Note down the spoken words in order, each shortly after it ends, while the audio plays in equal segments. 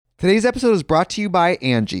Today's episode is brought to you by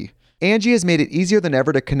Angie. Angie has made it easier than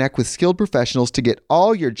ever to connect with skilled professionals to get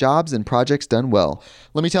all your jobs and projects done well.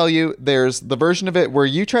 Let me tell you, there's the version of it where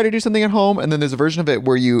you try to do something at home, and then there's a version of it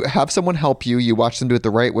where you have someone help you, you watch them do it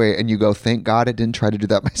the right way, and you go, thank God I didn't try to do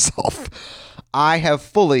that myself. I have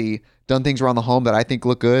fully done things around the home that I think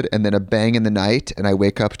look good, and then a bang in the night, and I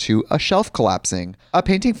wake up to a shelf collapsing, a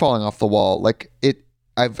painting falling off the wall.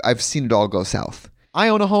 I've seen it all go south. I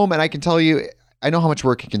own a home, and I can tell you, I know how much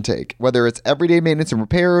work it can take. Whether it's everyday maintenance and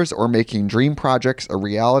repairs or making dream projects a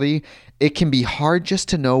reality, it can be hard just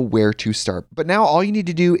to know where to start. But now all you need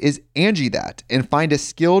to do is Angie that and find a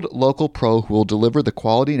skilled local pro who will deliver the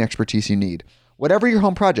quality and expertise you need. Whatever your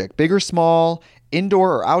home project, big or small,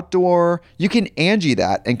 indoor or outdoor, you can Angie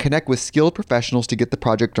that and connect with skilled professionals to get the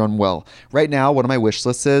project done well. Right now, one of my wish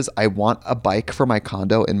lists is I want a bike for my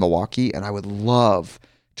condo in Milwaukee, and I would love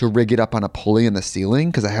to rig it up on a pulley in the ceiling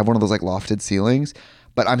because I have one of those like lofted ceilings,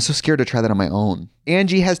 but I'm so scared to try that on my own.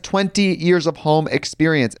 Angie has 20 years of home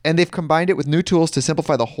experience, and they've combined it with new tools to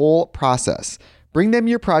simplify the whole process. Bring them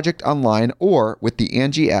your project online or with the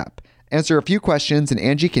Angie app. Answer a few questions and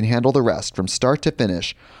Angie can handle the rest from start to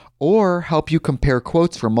finish, or help you compare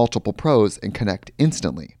quotes from multiple pros and connect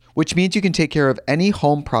instantly, which means you can take care of any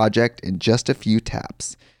home project in just a few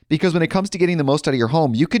taps. Because when it comes to getting the most out of your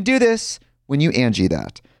home, you can do this when you Angie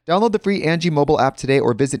that. Download the free Angie mobile app today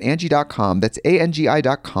or visit Angie.com. That's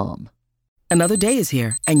ANGI.com. Another day is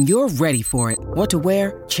here and you're ready for it. What to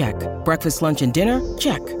wear? Check. Breakfast, lunch, and dinner?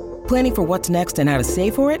 Check. Planning for what's next and how to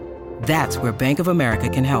save for it? That's where Bank of America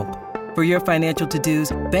can help. For your financial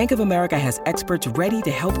to-dos, Bank of America has experts ready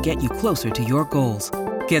to help get you closer to your goals.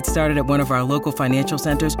 Get started at one of our local financial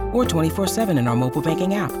centers or 24/7 in our mobile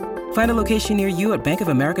banking app. Find a location near you at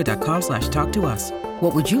bankofamerica.com/talktous.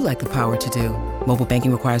 What would you like the power to do? Mobile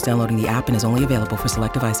banking requires downloading the app and is only available for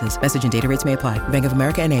select devices. Message and data rates may apply. Bank of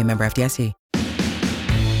America N.A., member FDIC.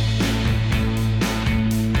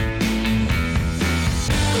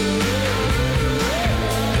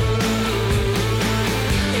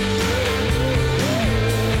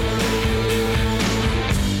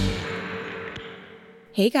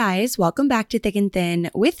 Hey guys, welcome back to Thick and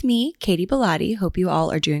Thin with me, Katie Bellotti. Hope you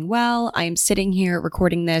all are doing well. I am sitting here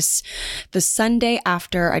recording this the Sunday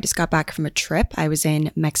after I just got back from a trip. I was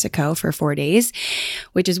in Mexico for 4 days,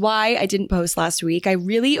 which is why I didn't post last week. I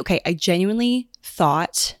genuinely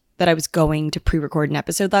thought that I was going to pre-record an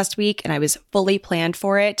episode last week and I was fully planned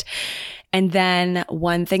for it. And then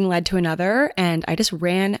one thing led to another and I just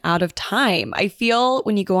ran out of time. I feel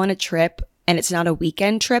when you go on a trip, and it's not a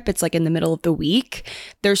weekend trip, it's like in the middle of the week,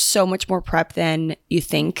 there's so much more prep than you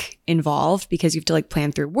think involved because you have to like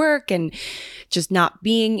plan through work and just not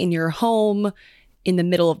being in your home in the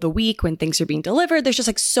middle of the week when things are being delivered. There's just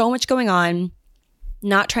like so much going on.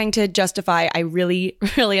 Not trying to justify, I really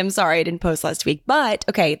am sorry I didn't post last week. But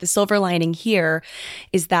okay, the silver lining here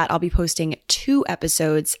is that I'll be posting 2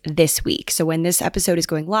 episodes this week. So when this episode is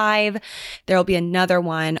going live, there will be another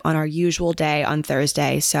one on our usual day on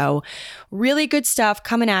Thursday. So really good stuff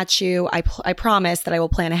coming at you. I promise that I will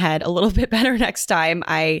plan ahead a little bit better next time.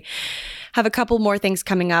 I have a couple more things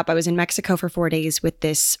coming up. I was in Mexico for 4 days with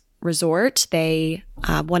this resort. They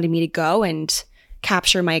wanted me to go and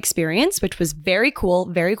capture my experience, which was very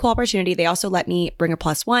cool opportunity. They also let me bring a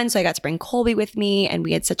 +1, so I got to bring Colby with me, and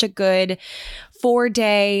we had such a good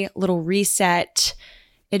 4-day little reset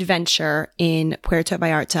adventure in Puerto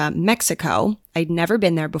Vallarta, Mexico. I'd never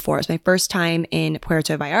been there before. It was my first time in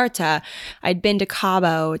Puerto Vallarta. I'd been to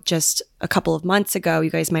Cabo just a couple of months ago. You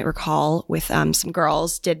guys might recall with some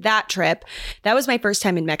girls, did that trip. That was my first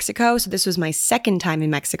time in Mexico. So this was my second time in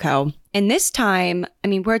Mexico. And this time, I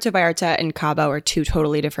mean, Puerto Vallarta and Cabo are 2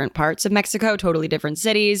 totally different parts of Mexico, totally different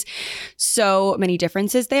cities. So many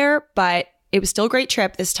differences there, but it was still a great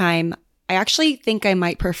trip this time. I actually think I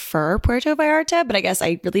might prefer Puerto Vallarta, but I guess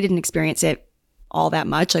I really didn't experience it all that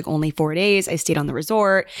much, like only 4 days. I stayed on the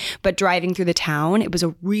resort, but driving through the town, it was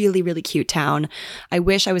a really, really cute town. I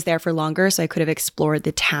wish I was there for longer so I could have explored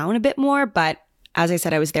the town a bit more, but as I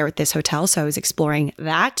said, I was there with this hotel, so I was exploring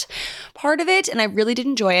that part of it, and I really did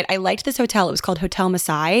enjoy it. I liked this hotel. It was called Hotel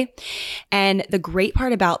Masai, and the great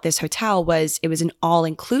part about this hotel was it was an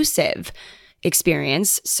all-inclusive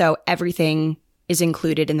experience, so everything is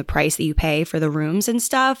included in the price that you pay for the rooms and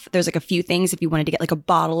stuff. There's like a few things if you wanted to get like a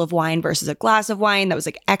bottle of wine versus a glass of wine that was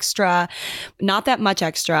like extra, not that much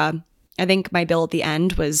extra. I think my bill at the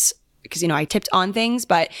end was because, I tipped on things,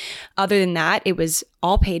 but other than that, it was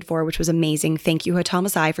all paid for, which was amazing. Thank you, Hotel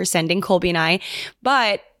Masai, for sending Colby and I.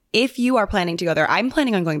 But if you are planning to go there, I'm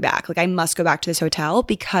planning on going back. Like, I must go back to this hotel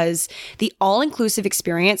because the all-inclusive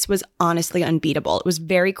experience was honestly unbeatable. It was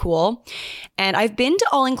very cool. And I've been to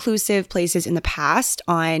all-inclusive places in the past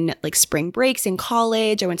on like spring breaks in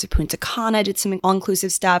college. I went to Punta Cana, did some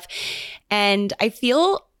all-inclusive stuff. And I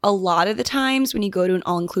feel a lot of the times when you go to an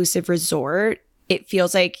all-inclusive resort, it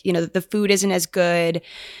feels like, the food isn't as good.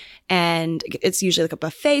 And it's usually like a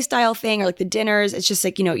buffet style thing or like the dinners. It's just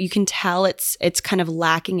like, you can tell it's kind of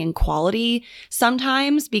lacking in quality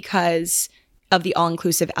sometimes because of the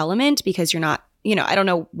all-inclusive element, because you're not, I don't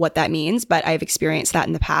know what that means, but I've experienced that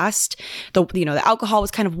in the past. The alcohol was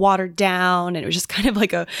kind of watered down and it was just kind of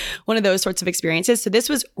like one of those sorts of experiences. So this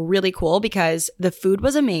was really cool because the food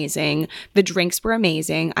was amazing. The drinks were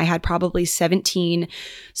amazing. I had probably 17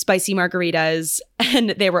 spicy margaritas and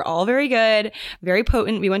they were all very good, very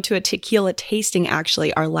potent. We went to a tequila tasting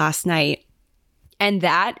actually our last night and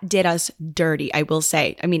that did us dirty, I will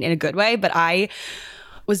say. I mean, in a good way, but I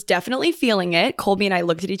was definitely feeling it. Colby and I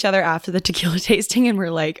looked at each other after the tequila tasting and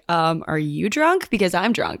we're like, are you drunk? Because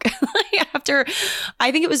I'm drunk.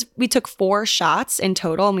 We took 4 shots in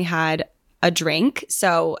total and we had a drink.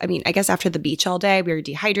 So, I mean, I guess after the beach all day, we were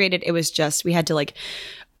dehydrated. It was just, we had to like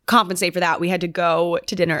compensate for that. We had to go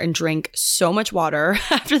to dinner and drink so much water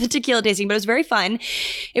after the tequila tasting, but it was very fun.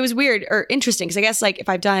 It was weird or interesting because I guess like if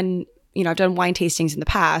I've done wine tastings in the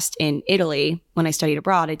past in Italy. When I studied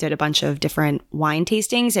abroad, I did a bunch of different wine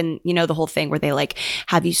tastings and the whole thing where they like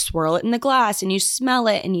have you swirl it in the glass and you smell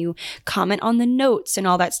it and you comment on the notes and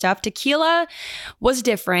all that stuff. Tequila was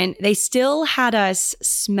different. They still had us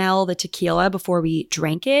smell the tequila before we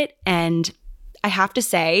drank it. And I have to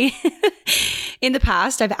say, in the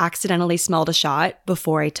past, I've accidentally smelled a shot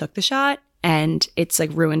before I took the shot and it's like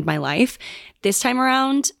ruined my life. This time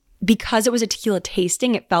around, because it was a tequila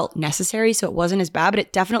tasting, it felt necessary. So it wasn't as bad, but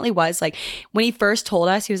it definitely was. Like when he first told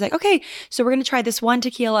us, he was like, okay, so we're going to try this one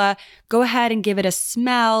tequila. Go ahead and give it a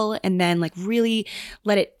smell and then like really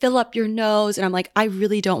let it fill up your nose. And I'm like, I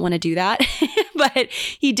really don't want to do that. But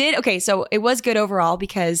he did. Okay. So it was good overall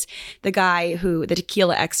because the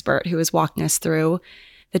tequila expert who was walking us through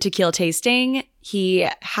the tequila tasting, he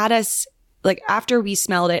had us like, after we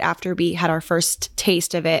smelled it, after we had our first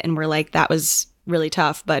taste of it and we're like, that was really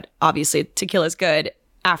tough, but obviously tequila is good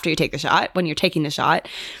after you take the shot. When you're taking the shot,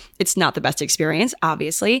 it's not the best experience,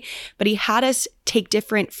 obviously, but he had us take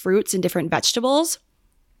different fruits and different vegetables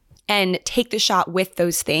and take the shot with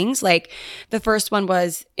those things. Like the first one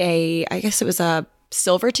was I guess it was a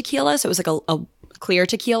silver tequila. So it was like a clear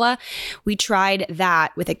tequila. We tried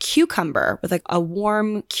that with a cucumber, with like a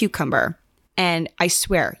warm cucumber. And I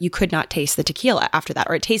swear you could not taste the tequila after that,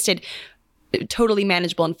 or it tasted totally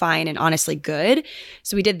manageable and fine and honestly good.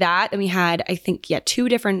 So we did that. And we had, I think, 3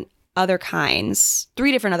 different other kinds of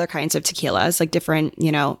tequilas, like different,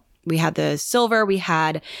 we had the silver, we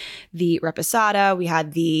had the reposada, we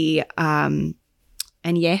had the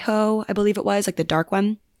añejo, I believe it was, like the dark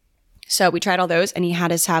one. So we tried all those and he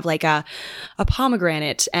had us have like a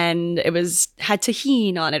pomegranate and it had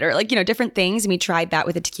tahini on it or like, different things. And we tried that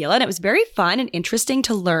with a tequila and it was very fun and interesting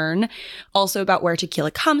to learn also about where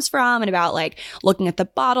tequila comes from and about like looking at the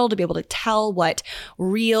bottle to be able to tell what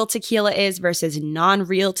real tequila is versus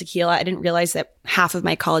non-real tequila. I didn't realize that half of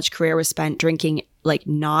my college career was spent drinking like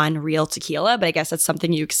non-real tequila, but I guess that's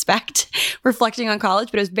something you expect reflecting on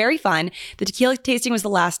college, but it was very fun. The tequila tasting was the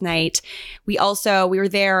last night. We were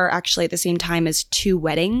there actually at the same time as 2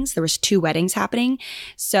 weddings. There was 2 weddings happening.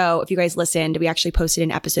 So if you guys listened, we actually posted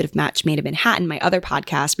an episode of Match Made in Manhattan, my other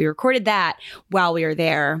podcast. We recorded that while we were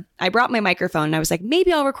there. I brought my microphone and I was like,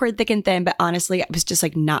 maybe I'll record Thick and Thin, but honestly, I was just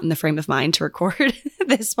like not in the frame of mind to record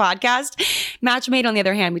this podcast. Match Made, on the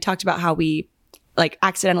other hand, we talked about how we like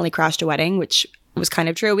accidentally crashed a wedding, which was kind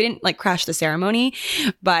of true. We didn't like crash the ceremony,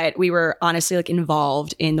 but we were honestly like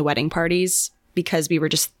involved in the wedding parties because we were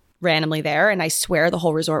just randomly there. And I swear the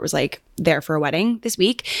whole resort was like there for a wedding this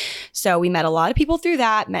week. So we met a lot of people through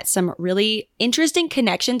that, met some really interesting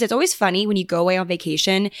connections. It's always funny when you go away on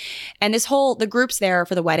vacation and the groups there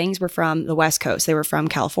for the weddings were from the West Coast. They were from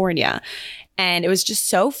California. And it was just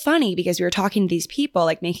so funny because we were talking to these people,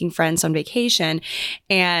 like making friends on vacation,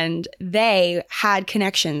 and they had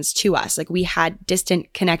connections to us. Like we had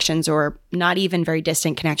distant connections or not even very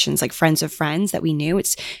distant connections, like friends of friends that we knew.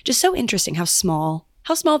 It's just so interesting how small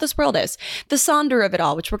this world is. The Sonder of it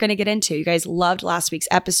all, which we're going to get into. You guys loved last week's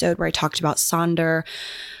episode where I talked about Sonder,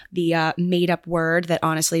 the made-up word that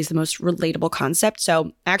honestly is the most relatable concept.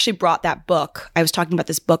 So I actually brought that book. I was talking about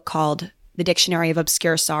this book called The Dictionary of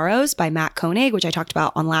Obscure Sorrows by Matt Koenig, which I talked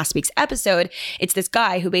about on last week's episode. It's this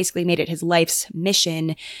guy who basically made it his life's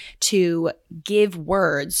mission to give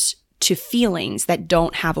words to feelings that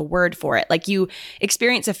don't have a word for it. Like you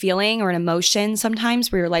experience a feeling or an emotion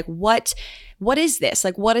sometimes where you're like, what is this?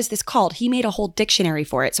 Like, what is this called? He made a whole dictionary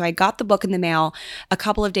for it. So I got the book in the mail a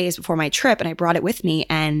couple of days before my trip and I brought it with me,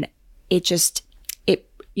 and it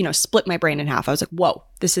split my brain in half. I was like, whoa,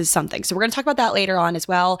 this is something. So we're going to talk about that later on as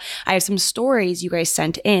well. I have some stories you guys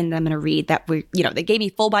sent in that I'm going to read that they gave me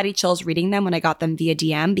full body chills reading them when I got them via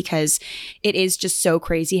DM, because it is just so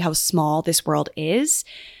crazy how small this world is.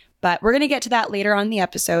 But we're going to get to that later on in the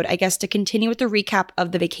episode. I guess to continue with the recap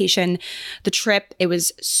of the vacation, the trip, it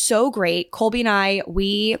was so great. Colby and I,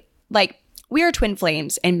 we are twin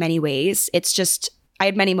flames in many ways. It's just, I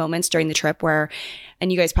had many moments during the trip where,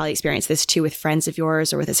 and you guys probably experienced this too with friends of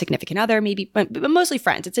yours or with a significant other, maybe, but mostly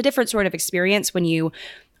friends. It's a different sort of experience when you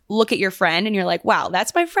look at your friend and you're like, wow,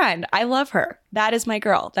 that's my friend. I love her. That is my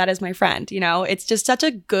girl. That is my friend. It's just such a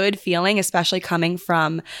good feeling, especially coming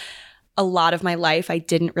from a lot of my life. I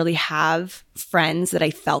didn't really have friends that I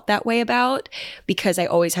felt that way about, because I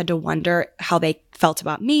always had to wonder how they felt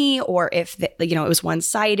about me, or if it was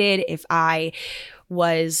one-sided, if I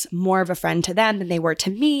was more of a friend to them than they were to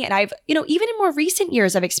me. And I've, even in more recent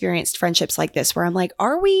years, I've experienced friendships like this where I'm like,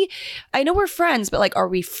 I know we're friends, but like, are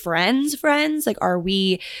we friends? Like, are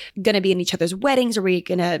we going to be in each other's weddings? Are we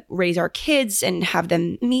going to raise our kids and have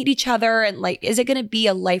them meet each other? And like, is it going to be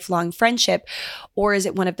a lifelong friendship? Or is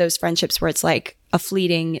it one of those friendships where it's like a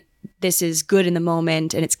fleeting, this is good in the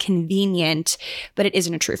moment and it's convenient, but it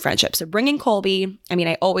isn't a true friendship. So bringing Colby,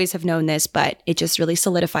 I always have known this, but it just really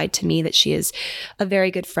solidified to me that she is a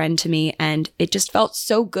very good friend to me. And it just felt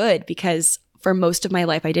so good, because for most of my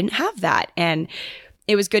life, I didn't have that. And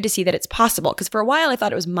it was good to see that it's possible, because for a while I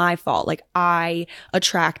thought it was my fault. Like I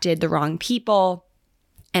attracted the wrong people,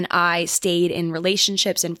 and I stayed in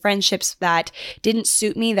relationships and friendships that didn't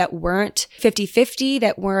suit me, that weren't 50-50,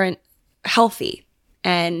 that weren't healthy.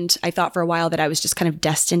 And I thought for a while that I was just kind of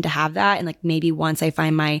destined to have that. And like, maybe once I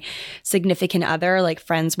find my significant other, like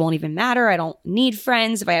friends won't even matter. I don't need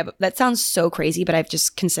friends. That sounds so crazy, but I've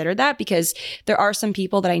just considered that, because there are some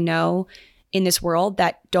people that I know in this world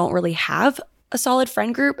that don't really have a solid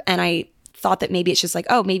friend group. And I thought that maybe it's just like,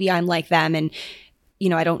 oh, maybe I'm like them and,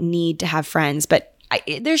 I don't need to have friends. But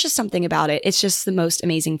there's just something about it. It's just the most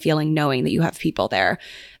amazing feeling knowing that you have people there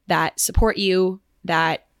that support you,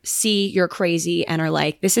 that see you're crazy and are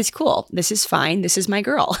like, this is cool. This is fine. This is my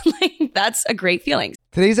girl. Like, that's a great feeling.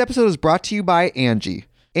 Today's episode is brought to you by Angie.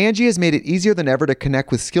 Angie has made it easier than ever to connect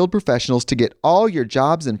with skilled professionals to get all your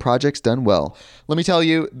jobs and projects done well. Let me tell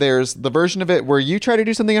you, there's the version of it where you try to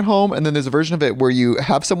do something at home, and then there's a version of it where you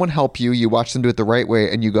have someone help you, you watch them do it the right way,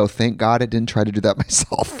 and you go, thank God I didn't try to do that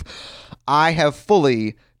myself. I have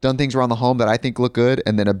fully done things around the home that I think look good,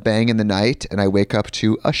 and then a bang in the night, and I wake up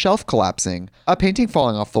to a shelf collapsing, a painting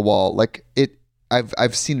falling off the wall. Like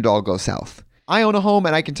I've seen it all go south. I own a home,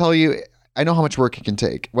 and I can tell you, I know how much work it can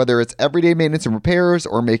take. Whether it's everyday maintenance and repairs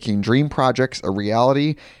or making dream projects a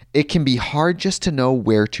reality, it can be hard just to know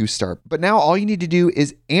where to start. But now all you need to do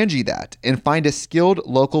is Angie that and find a skilled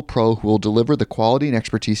local pro who will deliver the quality and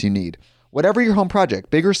expertise you need. Whatever your home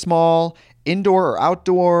project, big or small, indoor or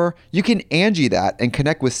outdoor, you can Angie that and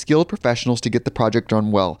connect with skilled professionals to get the project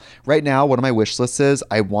done well. Right now, one of my wish lists is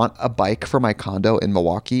I want a bike for my condo in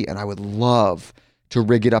Milwaukee, and I would love to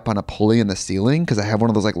rig it up on a pulley in the ceiling, because I have one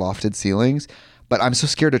of those like lofted ceilings, but I'm so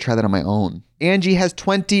scared to try that on my own. Angie has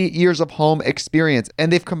 20 years of home experience,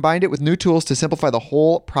 and they've combined it with new tools to simplify the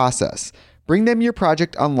whole process. Bring them your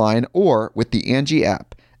project online or with the Angie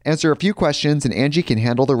app. Answer a few questions and Angie can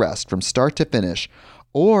handle the rest from start to finish,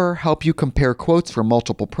 or help you compare quotes from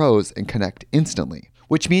multiple pros and connect instantly,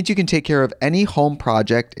 which means you can take care of any home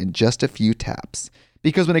project in just a few taps.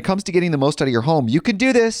 Because when it comes to getting the most out of your home, you can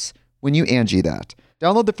do this when you Angie that.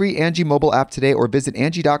 Download the free Angie mobile app today or visit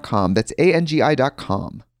Angie.com. That's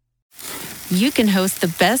ANGI.com. You can host the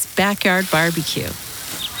best backyard barbecue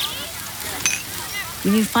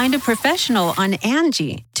when you find a professional on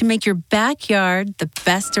Angie to make your backyard the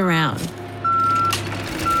best around.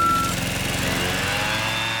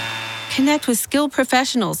 Connect with skilled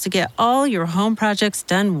professionals to get all your home projects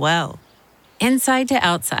done well. Inside to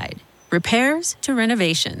outside, repairs to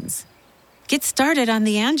renovations. Get started on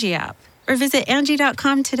the Angie app or visit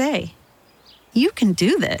Angie.com today. You can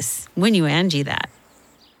do this when you Angie that.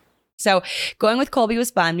 So going with Colby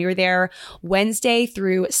was fun. We were there Wednesday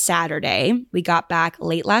through Saturday. We got back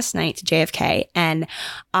late last night to JFK. And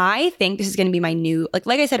I think this is going to be my new,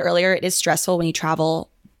 like I said earlier, it is stressful when you travel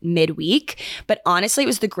midweek. But honestly, it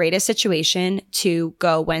was the greatest situation to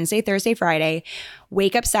go Wednesday, Thursday, Friday,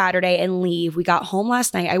 wake up Saturday and leave. We got home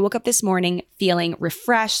last night. I woke up this morning feeling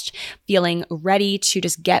refreshed, feeling ready to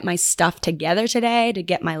just get my stuff together today, to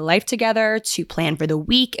get my life together, to plan for the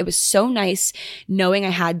week. It was so nice knowing I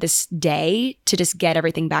had this day to just get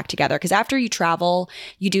everything back together. Because after you travel,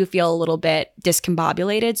 you do feel a little bit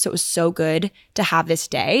discombobulated. So it was so good to have this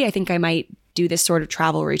day. I think I might do this sort of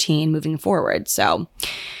travel routine moving forward. So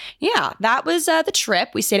yeah, that was the trip.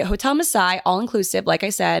 We stayed at Hotel Masai, all inclusive. Like I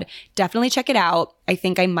said, definitely check it out. I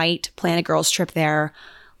think I might plan a girls' trip there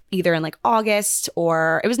either in like August,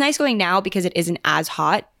 or it was nice going now because it isn't as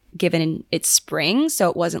hot given it's spring. So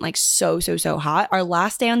it wasn't like so hot. Our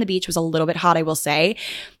last day on the beach was a little bit hot, I will say,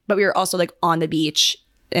 but we were also like on the beach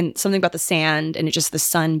and something about the sand and it just the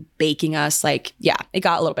sun baking us. Like, yeah, it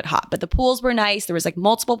got a little bit hot, but the pools were nice. There was like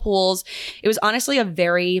multiple pools. It was honestly a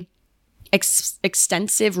very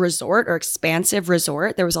extensive resort or expansive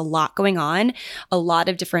resort. There was a lot going on, a lot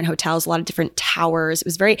of different hotels, a lot of different towers. It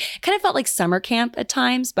was kind of felt like summer camp at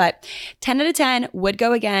times, but 10 out of 10 would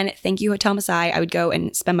go again. Thank you, Hotel Masai. I would go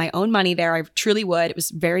and spend my own money there. I truly would. It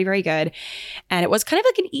was very, very good. And it was kind of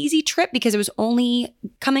like an easy trip because it was only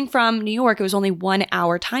coming from New York. It was only 1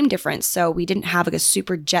 hour time difference. So we didn't have like a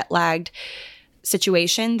super jet lagged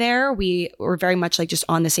situation there. We were very much like just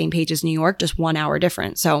on the same page as New York, just 1 hour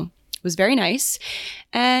difference. So it was very nice.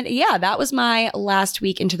 And yeah, that was my last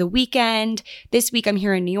week into the weekend. This week I'm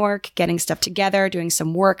here in New York getting stuff together, doing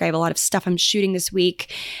some work. I have a lot of stuff I'm shooting this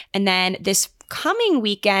week. And then this coming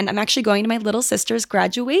weekend, I'm actually going to my little sister's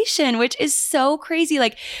graduation, which is so crazy.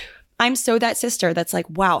 Like, I'm so that sister that's like,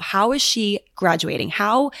 wow, how is she graduating?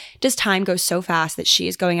 How does time go so fast that she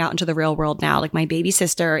is going out into the real world now? Like my baby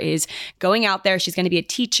sister is going out there. She's going to be a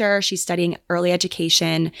teacher. She's studying early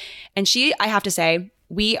education. And I have to say,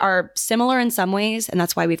 we are similar in some ways, and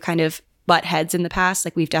that's why we've kind of butt heads in the past.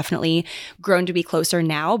 Like we've definitely grown to be closer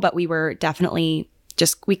now, but we were definitely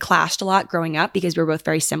we clashed a lot growing up because we were both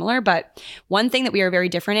very similar. But one thing that we are very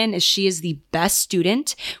different in is she is the best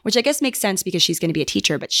student, which I guess makes sense because she's going to be a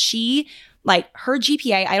teacher, but her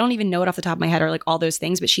GPA, I don't even know it off the top of my head or like all those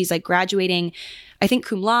things, but she's like graduating, I think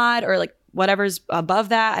cum laude or like whatever's above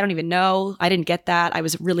that. I don't even know. I didn't get that. I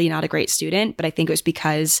was really not a great student, but I think it was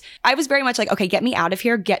because I was very much like, okay, get me out of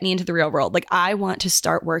here, get me into the real world. Like I want to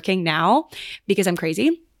start working now because I'm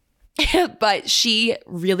crazy. But she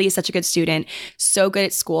really is such a good student, so good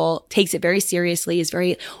at school, takes it very seriously, is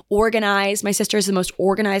very organized. My sister is the most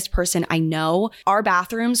organized person I know. Our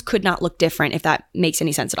bathrooms could not look different, if that makes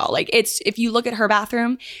any sense at all. Like if you look at her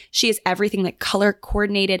bathroom, she has everything like color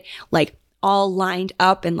coordinated, like all lined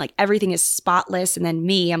up and like everything is spotless. And then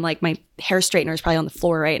me, I'm like, my hair straightener is probably on the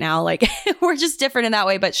floor right now. Like we're just different in that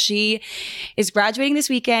way. But she is graduating this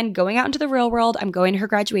weekend, going out into the real world. I'm going to her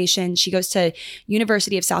graduation. She goes to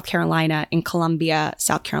University of South Carolina in Columbia,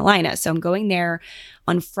 South Carolina. So I'm going there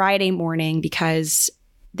on Friday morning because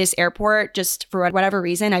this airport, just for whatever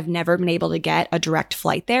reason, I've never been able to get a direct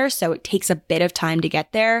flight there. So it takes a bit of time to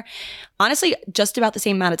get there. Honestly, just about the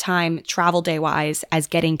same amount of time travel day wise as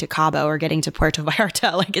getting to Cabo or getting to Puerto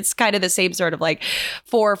Vallarta. Like it's kind of the same sort of like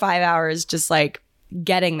 4 or 5 hours, just like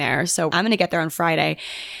getting there. So I'm going to get there on Friday.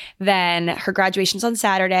 Then her graduation's on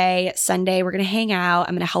Saturday. Sunday, we're going to hang out.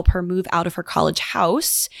 I'm going to help her move out of her college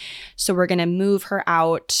house. So we're going to move her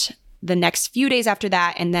out the next few days after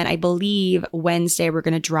that. And then I believe Wednesday, we're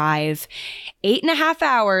going to drive 8.5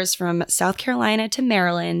 hours from South Carolina to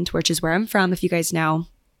Maryland, which is where I'm from, if you guys know.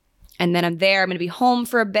 And then I'm there. I'm going to be home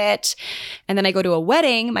for a bit. And then I go to a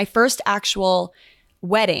wedding, my first actual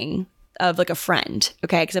wedding of like a friend.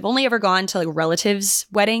 Okay. Because I've only ever gone to like relatives'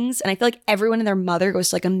 weddings. And I feel like everyone and their mother goes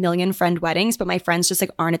to like a million friend weddings, but my friends just like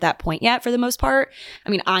aren't at that point yet for the most part. I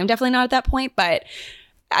mean, I'm definitely not at that point, but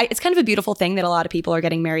it's kind of a beautiful thing that a lot of people are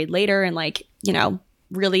getting married later and like, you know,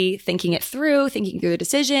 really thinking through the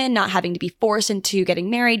decision, not having to be forced into getting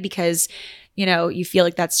married because, you know, you feel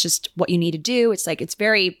like that's just what you need to do. It's like, it's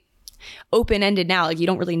very open-ended now. Like you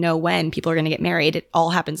don't really know when people are going to get married. It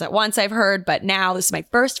all happens at once, I've heard. But now this is my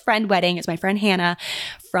first friend wedding. It's my friend Hannah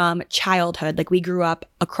from childhood. Like we grew up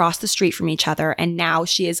across the street from each other. And now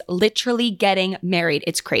she is literally getting married.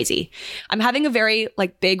 It's crazy. I'm having a very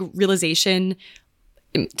like big realization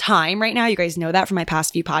time right now. You guys know that from my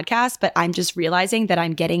past few podcasts, but I'm just realizing that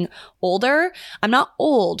I'm getting older. I'm not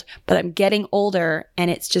old, but I'm getting older.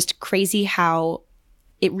 And it's just crazy how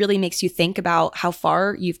it really makes you think about how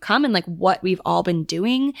far you've come and like what we've all been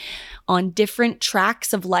doing on different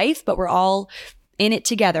tracks of life, but we're all in it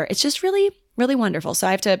together. It's just really, really wonderful. So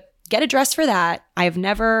I have to get a dress for that. I've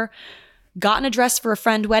never gotten a dress for a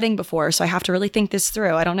friend wedding before, so I have to really think this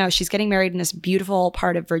through. I don't know. She's getting married in this beautiful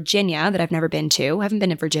part of Virginia that I've never been to. I haven't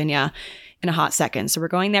been to Virginia in a hot second. So we're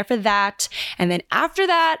going there for that. And then after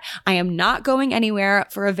that, I am not going anywhere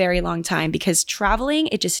for a very long time because traveling,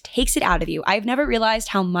 it just takes it out of you. I've never realized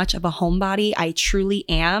how much of a homebody I truly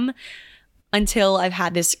am until I've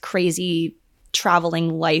had this crazy traveling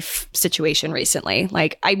life situation recently.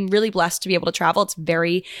 Like, I'm really blessed to be able to travel. It's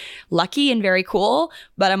very lucky and very cool,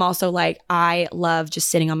 but I'm also like, I love just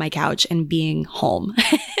sitting on my couch and being home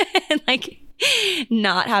and like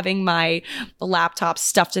not having my laptop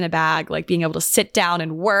stuffed in a bag, like being able to sit down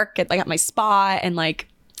and work at my spot and like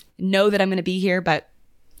know that I'm going to be here, but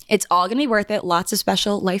it's all going to be worth it. Lots of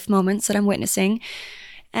special life moments that I'm witnessing.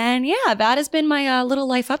 And yeah, that has been my little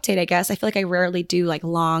life update, I guess. I feel like I rarely do like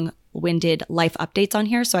long-winded life updates on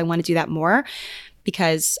here, so I want to do that more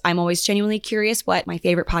because I'm always genuinely curious what my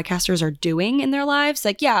favorite podcasters are doing in their lives.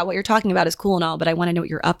 Like, yeah, what you're talking about is cool and all, but I want to know what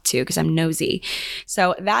you're up to because I'm nosy.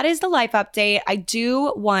 So that is the life update. I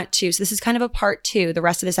do want to, so this is kind of a part 2, the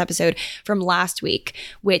rest of this episode from last week,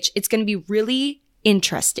 which it's going to be really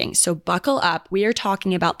interesting. So buckle up. We are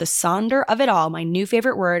talking about the Sonder of it all, my new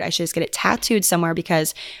favorite word. I should just get it tattooed somewhere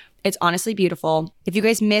because it's honestly beautiful. If you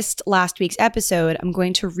guys missed last week's episode, I'm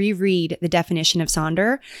going to reread the definition of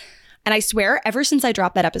Sonder. And I swear, ever since I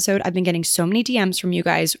dropped that episode, I've been getting so many DMs from you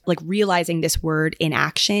guys, like realizing this word in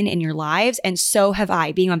action in your lives. And so have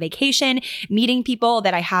I, being on vacation, meeting people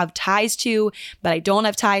that I have ties to, but I don't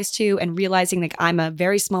have ties to, and realizing like I'm a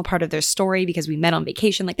very small part of their story because we met on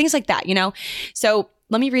vacation, like things like that, you know? So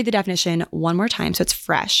let me read the definition one more time so it's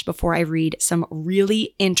fresh before I read some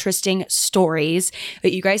really interesting stories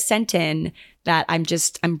that you guys sent in that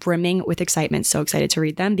I'm brimming with excitement. So excited to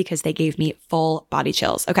read them because they gave me full body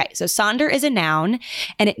chills. Okay, so Sonder is a noun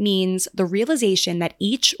and it means the realization that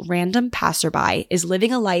each random passerby is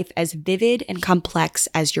living a life as vivid and complex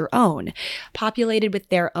as your own, populated with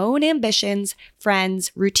their own ambitions,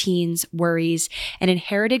 friends, routines, worries, and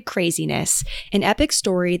inherited craziness, an epic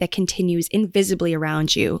story that continues invisibly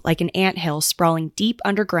around you like an anthill sprawling deep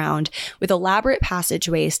underground with elaborate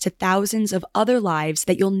passageways to thousands of other lives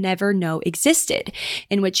that you'll never know existed,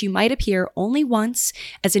 in which you might appear only once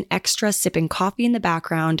as an extra sipping coffee in the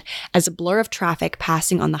background, as a blur of traffic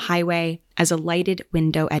passing on the highway, as a lighted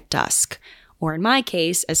window at dusk. Or in my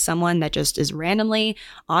case, as someone that just is randomly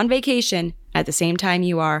on vacation at the same time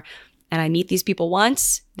you are. And I meet these people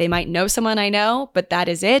once, they might know someone I know, but that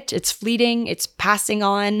is it. It's fleeting. It's passing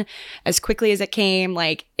on as quickly as it came.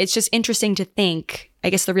 Like, it's just interesting to think. I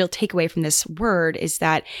guess the real takeaway from this word is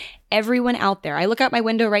that everyone out there, I look out my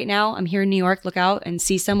window right now, I'm here in New York, look out and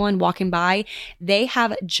see someone walking by. They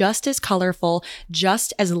have just as colorful,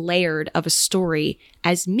 just as layered of a story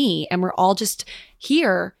as me. And we're all just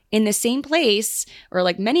here in the same place, or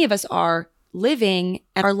like many of us are, living,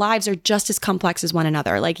 and our lives are just as complex as one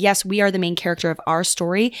another. Like, yes, we are the main character of our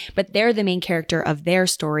story, but they're the main character of their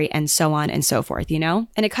story, and so on and so forth, you know?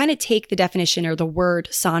 And to kind of take the definition or the word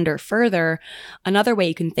Sonder further, another way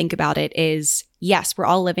you can think about it is, yes, we're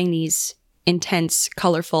all living these intense,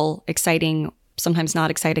 colorful, exciting, sometimes not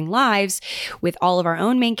exciting lives with all of our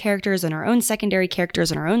own main characters and our own secondary characters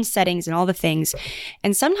and our own settings and all the things.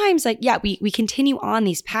 And sometimes, like, yeah, we continue on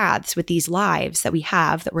these paths with these lives that we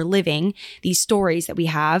have, that we're living, these stories that we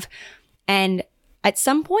have. And at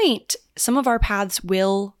some point, some of our paths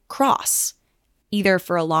will cross, either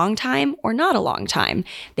for a long time or not a long time.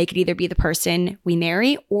 They could either be the person we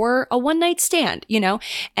marry or a one-night stand, you know?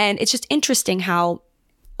 And it's just interesting how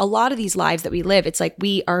a lot of these lives that we live, it's like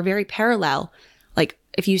we are very parallel. Like,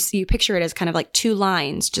 if you picture it as kind of like two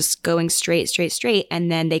lines just going straight,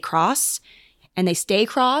 and then they cross and they stay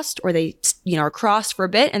crossed, or they, you know, are crossed for a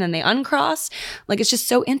bit and then they uncross. Like, it's just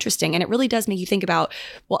so interesting. And it really does make you think about,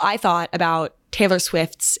 well, I thought about Taylor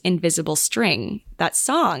Swift's Invisible String, that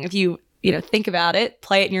song. If you think about it,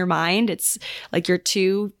 play it in your mind. It's like your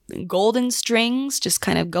two golden strings just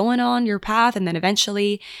kind of going on your path. And then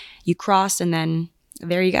eventually you cross, and then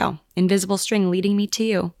there you go. Invisible string leading me to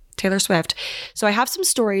you. Taylor Swift. So I have some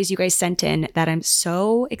stories you guys sent in that I'm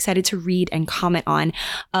so excited to read and comment on,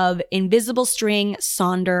 of invisible string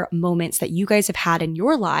Sonder moments that you guys have had in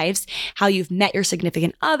your lives, how you've met your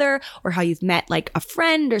significant other, or how you've met like a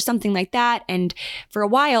friend or something like that. And for a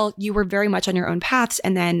while you were very much on your own paths,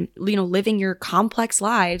 and then, living your complex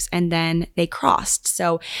lives, and then they crossed.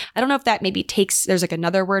 So I don't know if that maybe there's like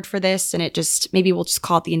another word for this, and maybe we'll just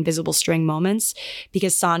call it the invisible string moments,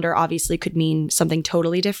 because Sonder obviously could mean something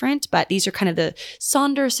totally different. But these are kind of the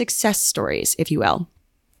Sonder success stories, if you will.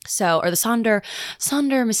 So, or the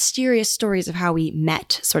Sonder mysterious stories of how we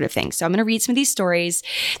met sort of thing. So I'm going to read some of these stories.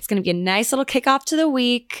 It's going to be a nice little kickoff to the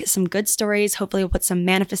week, some good stories. Hopefully we'll put some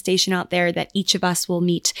manifestation out there that each of us will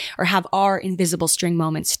meet or have our invisible string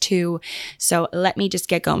moments too. So let me just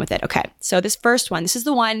get going with it. Okay. So this first one, this is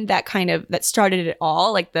the one that that started it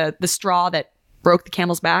all, like the straw that broke the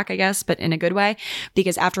camel's back, I guess, but in a good way.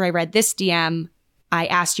 Because after I read this DM, I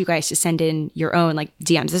asked you guys to send in your own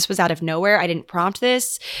DMs. This was out of nowhere. I didn't prompt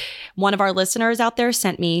this. One of our listeners out there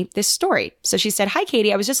sent me this story. So she said, "Hi,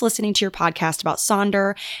 Katie. I was just listening to your podcast about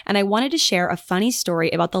Sonder, and I wanted to share a funny story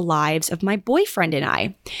about the lives of my boyfriend and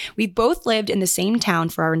I. We've both lived in the same town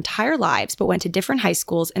for our entire lives, but went to different high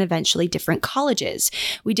schools and eventually different colleges.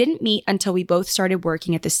 We didn't meet until we both started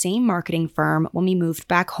working at the same marketing firm when we moved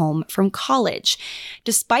back home from college.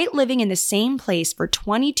 Despite living in the same place for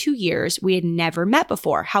 22 years, we had never met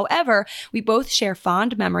before. However, we both share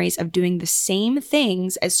fond memories of doing the same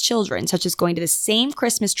things as children, such as going to the same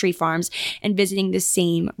Christmas tree farms and visiting the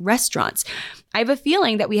same restaurants. I have a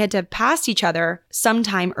feeling that we had to have passed each other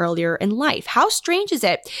sometime earlier in life. How strange is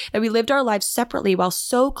it that we lived our lives separately while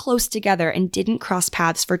so close together and didn't cross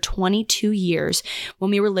paths for 22 years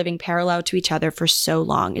when we were living parallel to each other for so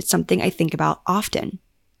long? It's something I think about often."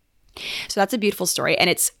 So that's a beautiful story. And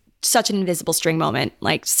it's such an invisible string moment,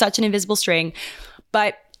 such an invisible string.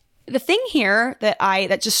 But the thing here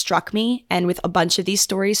that just struck me, and with a bunch of these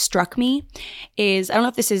stories struck me, is I don't know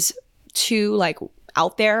if this is too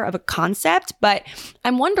out there of a concept, but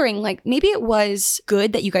I'm wondering maybe it was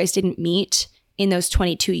good that you guys didn't meet in those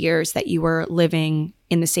 22 years that you were living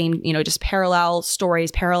in the same, just parallel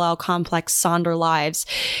stories, parallel complex Sonder lives.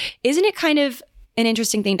 Isn't it kind of an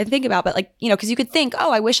interesting thing to think about? But because you could think,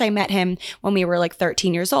 oh, I wish I met him when we were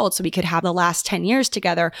 13 years old so we could have the last 10 years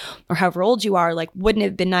together, or however old you are, wouldn't it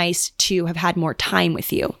have been nice to have had more time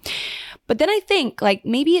with you? But then I think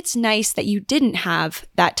maybe it's nice that you didn't have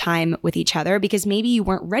that time with each other because maybe you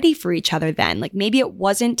weren't ready for each other then. Maybe it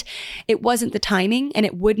wasn't the timing, and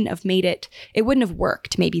it wouldn't have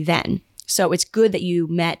worked maybe then. So it's good that you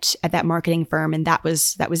met at that marketing firm and that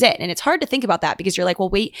was it. And it's hard to think about that because you're well,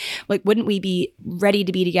 wait, wouldn't we be ready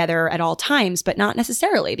to be together at all times? But not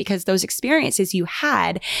necessarily, because those experiences you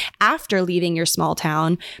had after leaving your small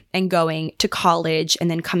town and going to college and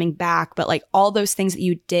then coming back, but all those things that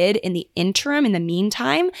you did in the interim, in the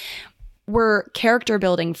meantime, were character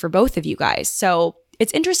building for both of you guys. So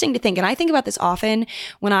it's interesting to think. And I think about this often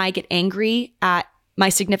when I get angry at my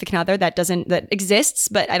significant other that exists,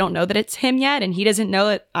 but I don't know that it's him yet, and he doesn't know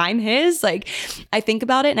that I'm his. I think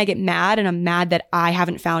about it and I get mad, and I'm mad that I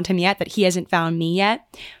haven't found him yet, that he hasn't found me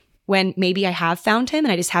yet, when maybe I have found him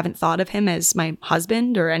and I just haven't thought of him as my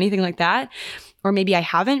husband or anything like that. Or maybe I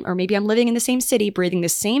haven't, or maybe I'm living in the same city, breathing the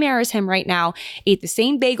same air as him right now, ate the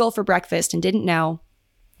same bagel for breakfast and didn't know.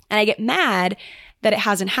 And I get mad that it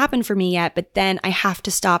hasn't happened for me yet, but then I have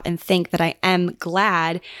to stop and think that I am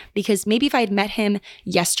glad, because maybe if I had met him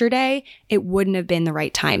yesterday, it wouldn't have been the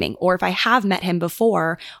right timing. Or if I have met him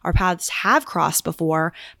before, our paths have crossed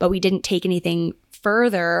before, but we didn't take anything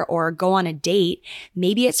further or go on a date,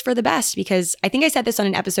 maybe it's for the best. Because I think I said this on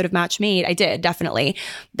an episode of Match Made. I did, definitely,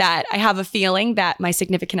 that I have a feeling that my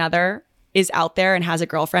significant other is out there and has a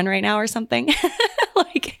girlfriend right now or something.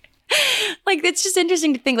 It's just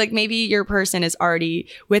interesting to think maybe your person is already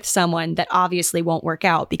with someone that obviously won't work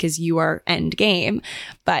out because you are end game.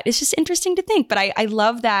 But it's just interesting to think. But I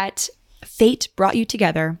love that fate brought you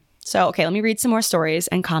together. So, okay, let me read some more stories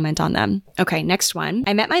and comment on them. Okay, next one.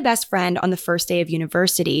 I met my best friend on the first day of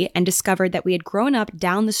university and discovered that we had grown up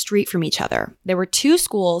down the street from each other. There were 2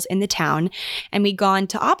 schools in the town, and we'd gone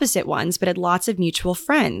to opposite ones, but had lots of mutual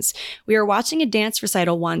friends. We were watching a dance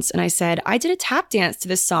recital once, and I said, I did a tap dance to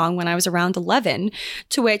this song when I was around 11,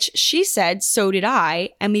 to which she said, so did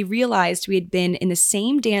I, and we realized we had been in the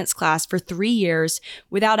same dance class for 3 years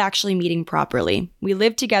without actually meeting properly. We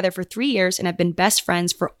lived together for 3 years and have been best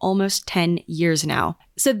friends for almost 10 years now.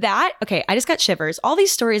 So I just got shivers. All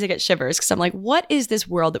these stories, I get shivers because I'm what is this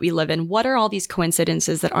world that we live in? What are all these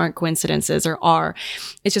coincidences that aren't coincidences or are?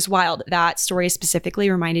 It's just wild. That story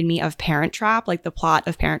specifically reminded me of Parent Trap, the plot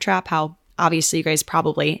of Parent Trap, how obviously you guys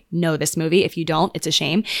probably know this movie. If you don't, it's a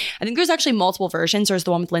shame. I think there's actually multiple versions. There's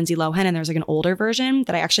the one with Lindsay Lohan, and there's an older version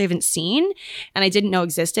that I actually haven't seen and I didn't know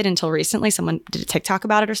existed until recently. Someone did a TikTok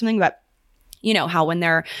about it or something, but you know how when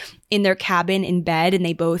they're in their cabin in bed and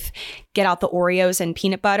they both get out the Oreos and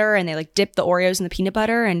peanut butter and they dip the Oreos in the peanut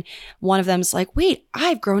butter, and one of them's wait,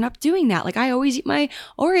 I've grown up doing that. I always eat my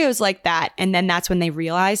Oreos like that. And then that's when they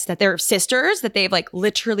realize that they're sisters, that they've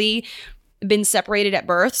literally been separated at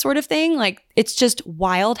birth sort of thing. Like, it's just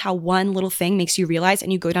wild how one little thing makes you realize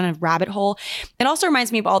and you go down a rabbit hole. It also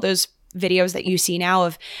reminds me of all those videos that you see now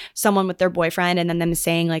of someone with their boyfriend and then them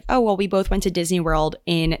saying like, oh, well, we both went to Disney World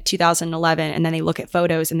in 2011. And then they look at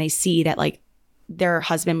photos and they see that like their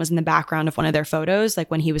husband was in the background of one of their photos,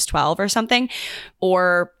 like when he was 12 or something.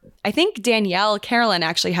 Or I think Danielle Carolyn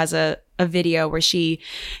actually has a video where she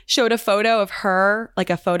showed a photo of her, like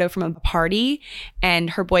a photo from a party,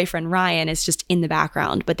 and her boyfriend Ryan is just in the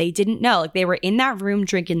background, but they didn't know. Like, they were in that room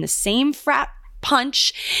drinking the same frat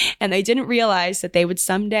punch, and they didn't realize that they would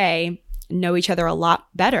someday know each other a lot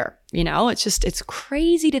better. You know, it's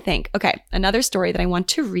crazy to think. Okay, another story that I want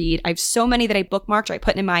to read. I have so many that I bookmarked or I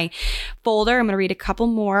put in my folder. I'm going to read a couple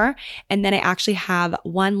more. And then I actually have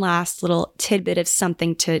one last little tidbit of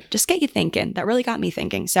something to just get you thinking that really got me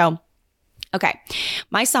thinking. So, okay,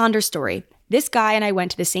 my Saunders story. This guy and I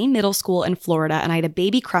went to the same middle school in Florida, and I had a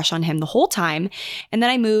baby crush on him the whole time. And then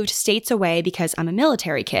I moved states away because I'm a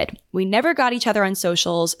military kid. We never got each other on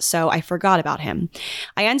socials, so I forgot about him.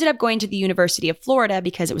 I ended up going to the University of Florida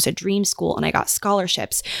because it was a dream school and I got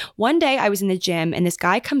scholarships. One day I was in the gym and this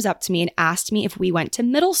guy comes up to me and asked me if we went to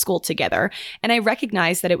middle school together. And I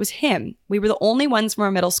recognized that it was him. We were the only ones from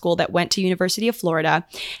our middle school that went to University of Florida,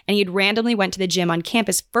 and he'd randomly went to the gym on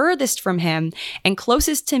campus furthest from him and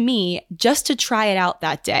closest to me just to try it out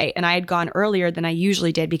that day. And I had gone earlier than I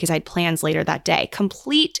usually did because I had plans later that day.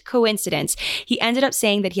 Complete coincidence. He ended up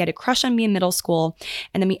saying that he had a crush on me in middle school,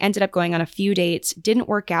 and then we ended up going on a few dates. Didn't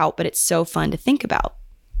work out, but it's so fun to think about.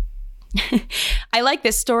 I like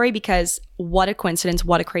this story because what a coincidence,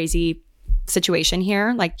 what a crazy situation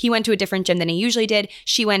here. Like, he went to a different gym than he usually did.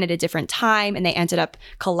 She went at a different time and they ended up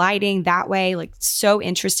colliding that way. Like, so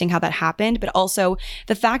interesting how that happened, but also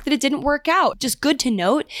the fact that it didn't work out. Just good to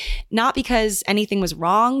note, not because anything was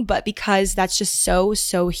wrong, but because that's just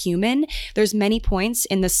so human. There's many points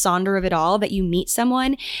in the Sonder of it all that you meet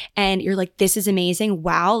someone and you're like, this is amazing.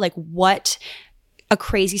 Wow. Like, what a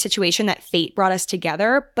crazy situation that fate brought us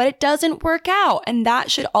together, but it doesn't work out. And that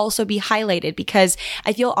should also be highlighted because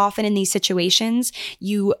I feel often in these situations,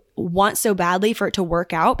 you want so badly for it to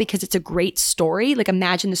work out because it's a great story. Like,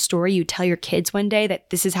 imagine the story you tell your kids one day that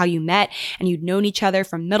this is how you met and you'd known each other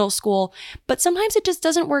from middle school, but sometimes it just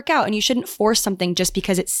doesn't work out, and you shouldn't force something just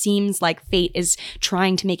because it seems like fate is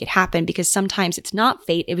trying to make it happen, because sometimes it's not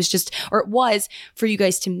fate. It was just, or it was for you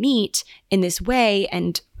guys to meet in this way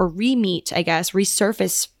or re-meet, I guess,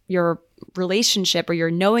 resurface your relationship or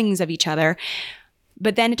your knowings of each other.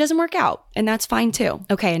 But then it doesn't work out, and that's fine too.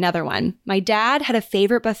 Okay, another one. My dad had a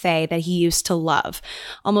favorite buffet that he used to love.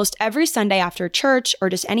 Almost every Sunday after church or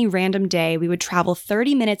just any random day, we would travel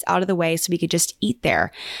 30 minutes out of the way so we could just eat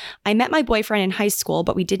there. I met my boyfriend in high school,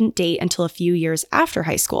 but we didn't date until a few years after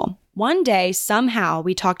high school. One day, somehow,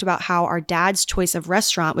 we talked about how our dad's choice of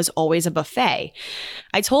restaurant was always a buffet.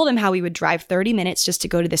 I told him how we would drive 30 minutes just to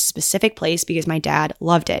go to this specific place because my dad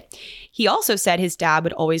loved it. He also said his dad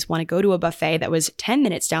would always want to go to a buffet that was 10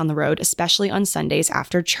 minutes down the road, especially on Sundays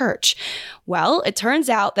after church. Well, it turns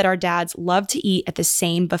out that our dads love to eat at the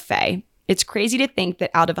same buffet. It's crazy to think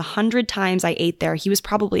that out of 100 times I ate there, he was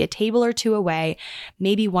probably a table or two away,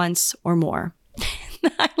 maybe once or more.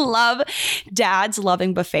 I love dads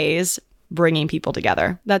loving buffets, bringing people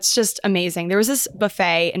together. That's just amazing. There was this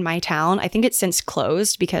buffet in my town. I think it's since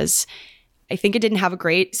closed because I think it didn't have a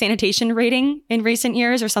great sanitation rating in recent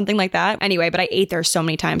years or something like that. Anyway, but I ate there so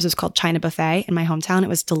many times. It was called China Buffet in my hometown. It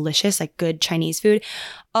was delicious, like good Chinese food.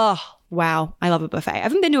 Oh, wow. I love a buffet. I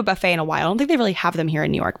haven't been to a buffet in a while. I don't think they really have them here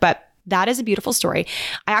in New York, but that is a beautiful story.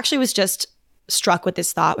 I actually was just struck with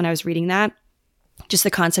this thought when I was reading that. Just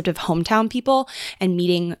the concept of hometown people and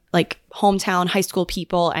meeting like hometown high school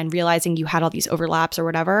people and realizing you had all these overlaps or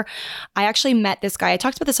whatever. I actually met this guy. I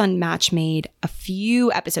talked about this on Match Made a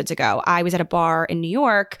few episodes ago. I was at a bar in New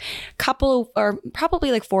York,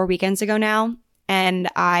 probably like 4 weekends ago now. And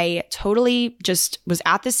I totally just was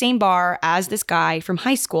at the same bar as this guy from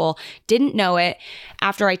high school, didn't know it.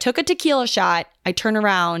 After I took a tequila shot, I turn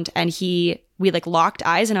around and we like locked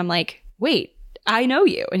eyes and I'm like, wait, I know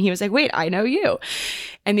you. And he was like, wait, I know you.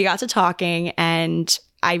 And we got to talking and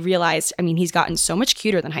I realized, I mean, he's gotten so much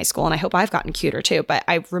cuter than high school, and I hope I've gotten cuter too. But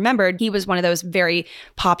I remembered he was one of those very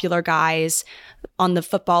popular guys on the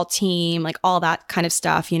football team, like all that kind of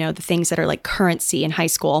stuff, you know, the things that are like currency in high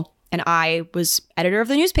school. And I was editor of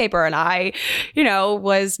the newspaper and I,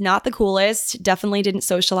 was not the coolest, definitely didn't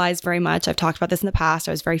socialize very much. I've talked about this in the past.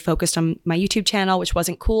 I was very focused on my YouTube channel, which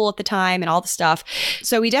wasn't cool at the time and all the stuff.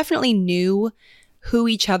 So we definitely knew who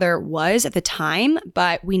each other was at the time,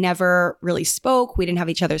 but we never really spoke. We didn't have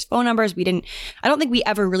each other's phone numbers. I don't think we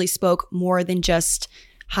ever really spoke more than just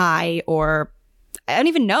hi, or I don't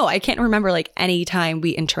even know. I can't remember like any time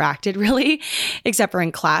we interacted really, except for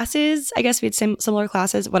in classes. I guess we had similar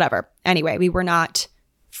classes, whatever. Anyway, we were not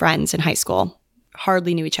friends in high school.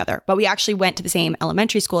 Hardly knew each other, but we actually went to the same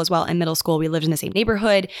elementary school as well. In middle school, we lived in the same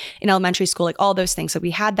neighborhood. In elementary school, like all those things. So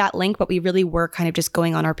we had that link, but we really were kind of just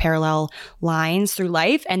going on our parallel lines through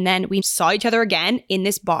life. And then we saw each other again in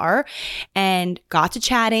this bar and got to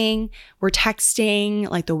chatting. We're texting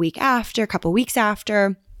like the week after, a couple weeks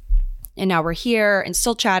after. And now we're here and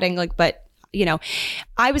still chatting. Like, but you know,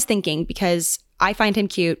 I was thinking, because I find him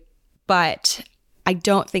cute, but I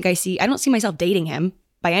don't see myself dating him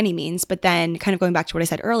by any means. But then kind of going back to what I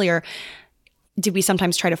said earlier, did we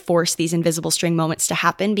sometimes try to force these invisible string moments to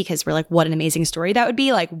happen because we're like, what an amazing story that would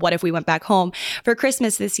be? Like, what if we went back home for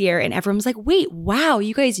Christmas this year and everyone was like, wait, wow,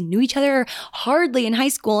 you guys knew each other hardly in high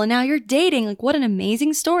school and now you're dating. Like, what an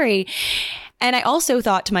amazing story. And I also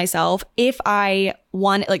thought to myself, if I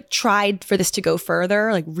tried for this to go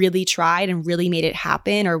further, like really tried and really made it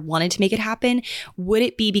happen or wanted to make it happen, would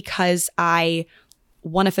it be because I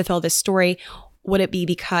want to fulfill this story? Would it be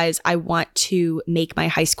because I want to make my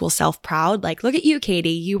high school self proud? Like, look at you, Katie,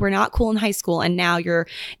 you were not cool in high school and now you're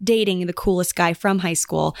dating the coolest guy from high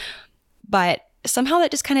school. But somehow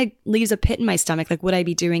that just kind of leaves a pit in my stomach. Like, would I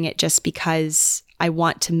be doing it just because I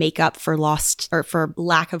want to make up for for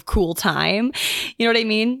lack of cool time? You know what I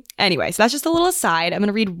mean? Anyway, so that's just a little aside. I'm going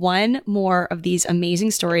to read one more of these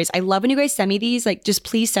amazing stories. I love when you guys send me these. Like, just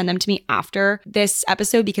please send them to me after this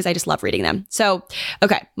episode because I just love reading them. So,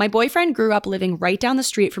 okay. My boyfriend grew up living right down the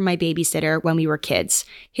street from my babysitter when we were kids.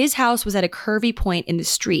 His house was at a curvy point in the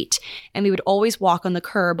street, and we would always walk on the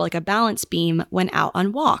curb like a balance beam when out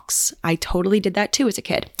on walks. I totally did that too as a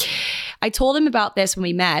kid. I told him about this when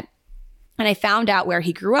we met, and I found out where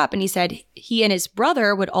he grew up, and he said he and his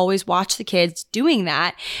brother would always watch the kids doing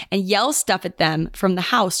that and yell stuff at them from the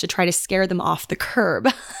house to try to scare them off the curb.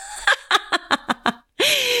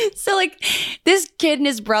 So like this kid and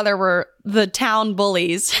his brother were the town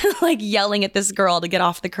bullies, like yelling at this girl to get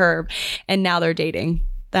off the curb, and now they're dating.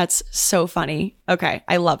 That's so funny. Okay,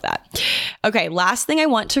 I love that. Okay, last thing I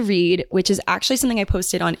want to read, which is actually something I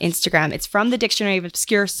posted on Instagram. It's from the Dictionary of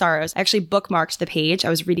Obscure Sorrows. I actually bookmarked the page. I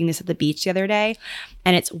was reading this at the beach the other day,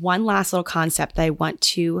 and it's one last little concept that I want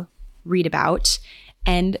to read about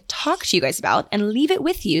and talk to you guys about and leave it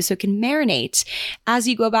with you so it can marinate as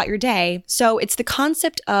you go about your day. So it's the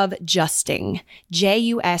concept of justing,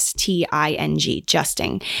 Justing,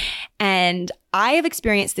 justing. And I have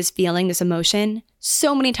experienced this feeling, this emotion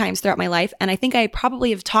so many times throughout my life. And I think I probably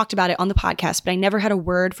have talked about it on the podcast, but I never had a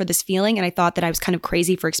word for this feeling. And I thought that I was kind of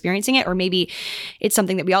crazy for experiencing it, or maybe it's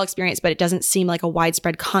something that we all experience, but it doesn't seem like a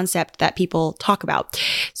widespread concept that people talk about.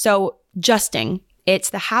 So justing,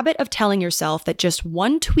 it's the habit of telling yourself that just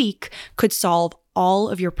one tweak could solve all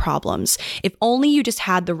of your problems. If only you just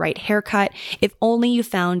had the right haircut, if only you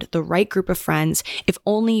found the right group of friends, if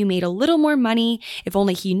only you made a little more money, if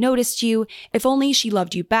only he noticed you, if only she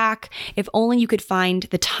loved you back, if only you could find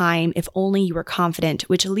the time, if only you were confident,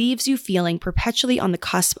 which leaves you feeling perpetually on the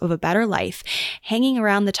cusp of a better life, hanging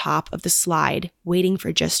around the top of the slide, waiting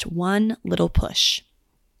for just one little push.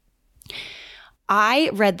 I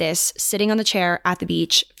read this sitting on the chair at the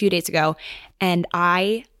beach a few days ago, and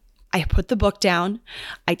I put the book down.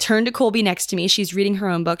 I turned to Colby next to me. She's reading her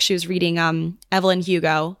own book. She was reading Evelyn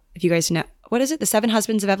Hugo. If you guys know, what is it? The Seven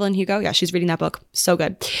Husbands of Evelyn Hugo? Yeah, she's reading that book. So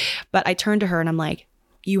good. But I turned to her and I'm like,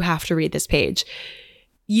 you have to read this page.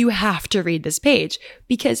 You have to read this page,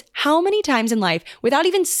 because how many times in life, without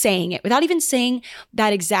even saying it, without even saying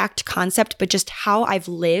that exact concept, but just how I've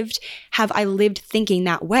lived, have I lived thinking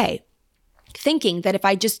that way? Thinking that if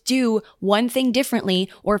I just do one thing differently,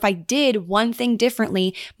 or if I did one thing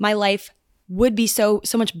differently, my life would be so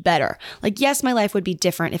much better. Like, yes, my life would be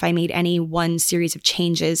different if I made any one series of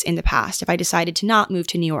changes in the past. If I decided to not move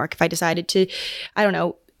to New York, if I decided to, I don't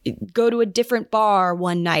know, go to a different bar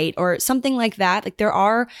one night or something like that. Like, there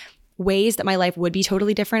are ways that my life would be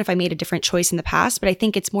totally different if I made a different choice in the past. But I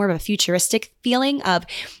think it's more of a futuristic feeling of,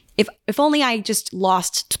 if only I just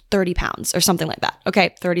lost 30 pounds or something like that.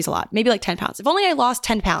 Okay, 30 is a lot. Maybe like 10 pounds. If only I lost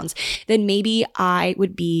 10 pounds, then maybe I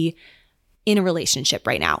would be in a relationship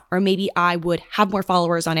right now. Or maybe I would have more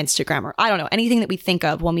followers on Instagram, or I don't know, anything that we think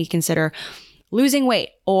of when we consider losing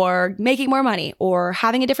weight or making more money or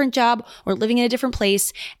having a different job or living in a different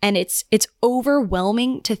place. And it's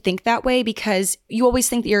overwhelming to think that way, because you always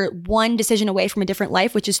think that you're one decision away from a different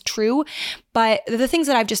life, which is true. But the things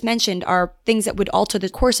that I've just mentioned are things that would alter the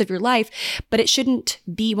course of your life. But it shouldn't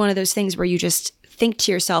be one of those things where you just think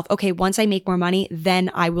to yourself, okay, once I make more money,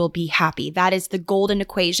 then I will be happy. That is the golden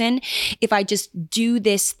equation. If I just do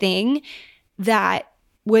this thing that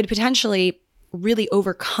would potentially really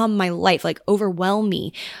overcome my life, like overwhelm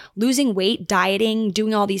me. Losing weight, dieting,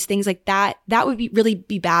 doing all these things like that would really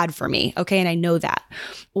be bad for me. Okay. And I know that.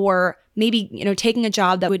 Or maybe, taking a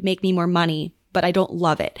job that would make me more money, but I don't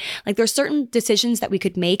love it. Like there's certain decisions that we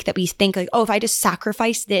could make that we think like, oh, if I just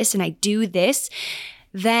sacrifice this and I do this,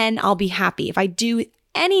 then I'll be happy. If I do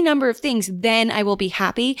any number of things, then I will be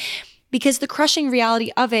happy. Because the crushing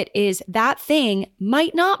reality of it is that thing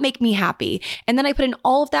might not make me happy. And then I put in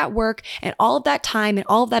all of that work and all of that time and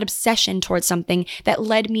all of that obsession towards something that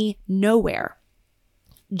led me nowhere.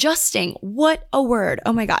 Justing, what a word.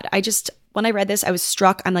 Oh my God. When I read this, I was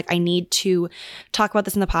struck. I'm like, I need to talk about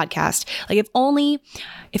this in the podcast. Like if only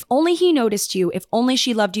he noticed you, if only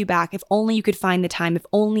she loved you back, if only you could find the time, if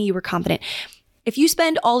only you were confident. If you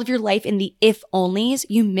spend all of your life in the if onlys,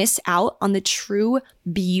 you miss out on the true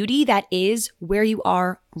beauty that is where you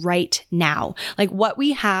are right now. Like what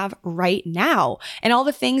we have right now and all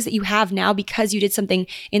the things that you have now because you did something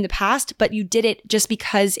in the past, but you did it just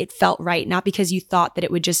because it felt right, not because you thought that it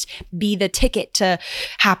would just be the ticket to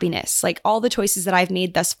happiness. Like all the choices that I've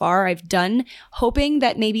made thus far, I've done hoping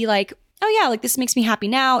that maybe like, oh yeah, like this makes me happy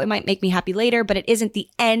now. It might make me happy later, but it isn't the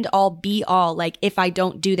end all be all. Like if I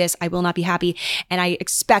don't do this, I will not be happy. And I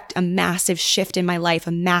expect a massive shift in my life,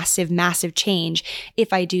 a massive, massive change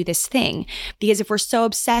if I do this thing. Because if we're so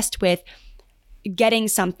obsessed with getting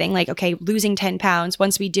something like, okay, losing 10 pounds,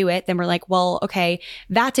 once we do it, then we're like, well, okay,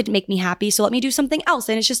 that didn't make me happy. So let me do something else.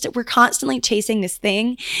 And it's just that we're constantly chasing this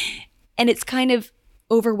thing and it's kind of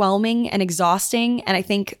overwhelming and exhausting. And I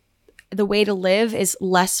think the way to live is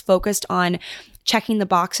less focused on checking the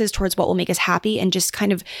boxes towards what will make us happy and just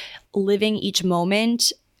kind of living each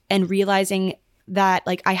moment and realizing that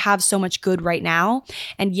like I have so much good right now.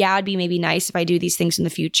 And yeah, it'd be maybe nice if I do these things in the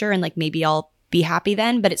future and like maybe I'll be happy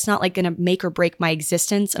then, but it's not like going to make or break my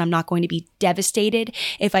existence. And I'm not going to be devastated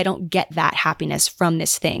if I don't get that happiness from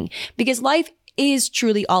this thing because life is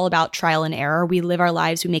truly all about trial and error. We live our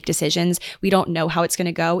lives, we make decisions. We don't know how it's going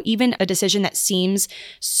to go. Even a decision that seems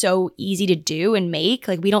so easy to do and make,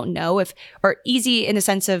 like we don't know or easy in the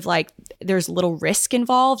sense of like there's little risk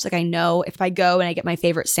involved. Like I know if I go and I get my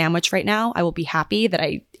favorite sandwich right now, I will be happy that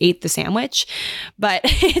I ate the sandwich. But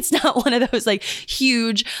it's not one of those like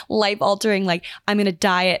huge life altering, like I'm going to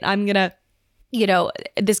diet, I'm going to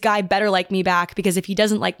this guy better like me back because if he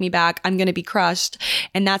doesn't like me back, I'm going to be crushed.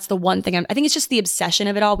 And that's the one thing I think it's just the obsession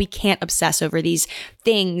of it all. We can't obsess over these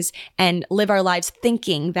things and live our lives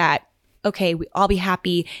thinking that, okay, I'll be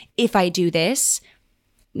happy if I do this.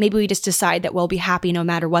 Maybe we just decide that we'll be happy no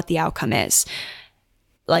matter what the outcome is.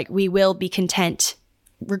 Like we will be content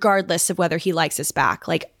regardless of whether he likes us back.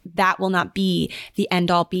 Like that will not be the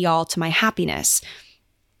end all be all to my happiness.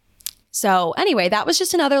 So anyway, that was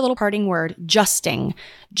just another little parting word, justing.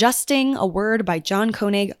 Justing, a word by John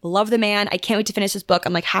Koenig. Love the man. I can't wait to finish this book.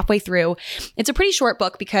 I'm like halfway through. It's a pretty short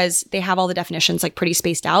book because they have all the definitions like pretty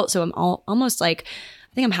spaced out. So I'm almost like,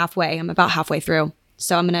 I think I'm halfway. I'm about halfway through.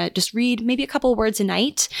 So I'm going to just read maybe a couple of words a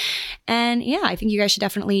night. And yeah, I think you guys should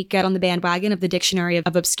definitely get on the bandwagon of the Dictionary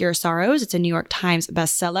of Obscure Sorrows. It's a New York Times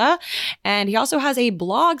bestseller. And he also has a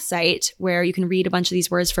blog site where you can read a bunch of these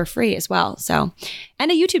words for free as well. So, and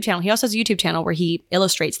a YouTube channel. He also has a YouTube channel where he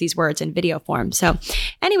illustrates these words in video form. So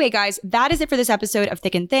anyway, guys, that is it for this episode of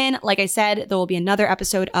Thick and Thin. Like I said, there will be another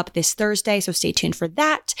episode up this Thursday. So stay tuned for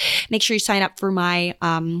that. Make sure you sign up for my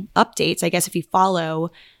updates. I guess if you follow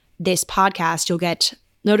this podcast, you'll get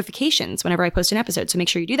notifications whenever I post an episode. So make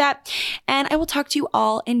sure you do that. And I will talk to you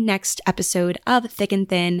all in next episode of Thick and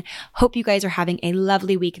Thin. Hope you guys are having a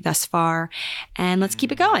lovely week thus far. And let's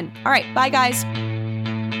keep it going. All right. Bye, guys.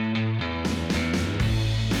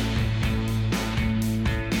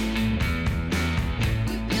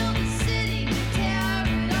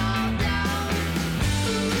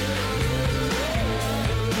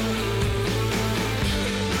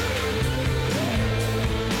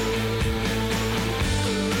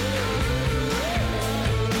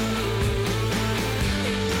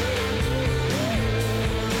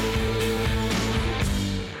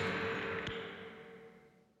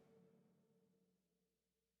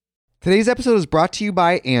 Today's episode is brought to you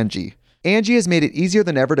by Angie. Angie has made it easier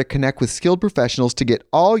than ever to connect with skilled professionals to get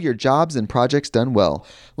all your jobs and projects done well.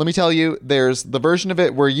 Let me tell you, there's the version of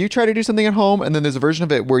it where you try to do something at home, and then there's a version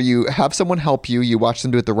of it where you have someone help you, you watch them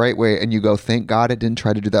do it the right way, and you go, thank God I didn't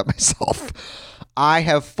try to do that myself. I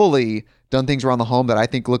have fully done things around the home that I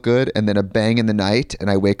think look good, and then a bang in the night, and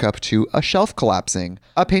I wake up to a shelf collapsing,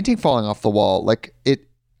 a painting falling off the wall. Like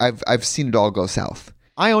I've seen it all go south.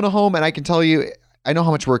 I own a home, and I can tell you, I know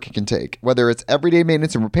how much work it can take. Whether it's everyday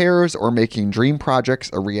maintenance and repairs or making dream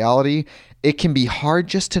projects a reality, it can be hard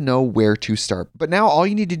just to know where to start. But now all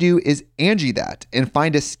you need to do is Angie that and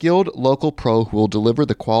find a skilled local pro who will deliver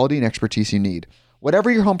the quality and expertise you need.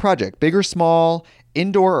 Whatever your home project, big or small,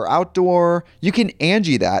 indoor or outdoor, you can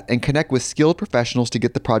Angie that and connect with skilled professionals to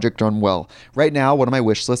get the project done well. Right now, one of my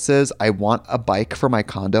wish lists is I want a bike for my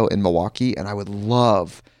condo in Milwaukee, and I would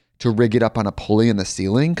love to rig it up on a pulley in the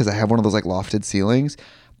ceiling because I have one of those like lofted ceilings,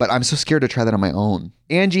 but I'm so scared to try that on my own.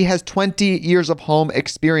 Angie has 20 years of home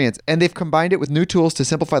experience, and they've combined it with new tools to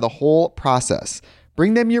simplify the whole process.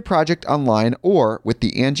 Bring them your project online or with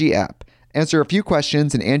the Angie app. Answer a few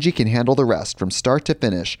questions and Angie can handle the rest from start to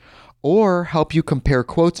finish, or help you compare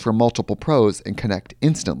quotes from multiple pros and connect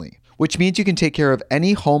instantly, which means you can take care of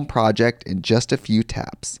any home project in just a few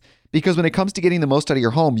taps. Because when it comes to getting the most out of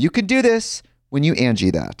your home, you can do this when you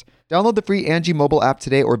Angie that. Download the free Angie mobile app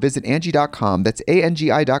today or visit Angie.com. That's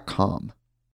ANGI.com.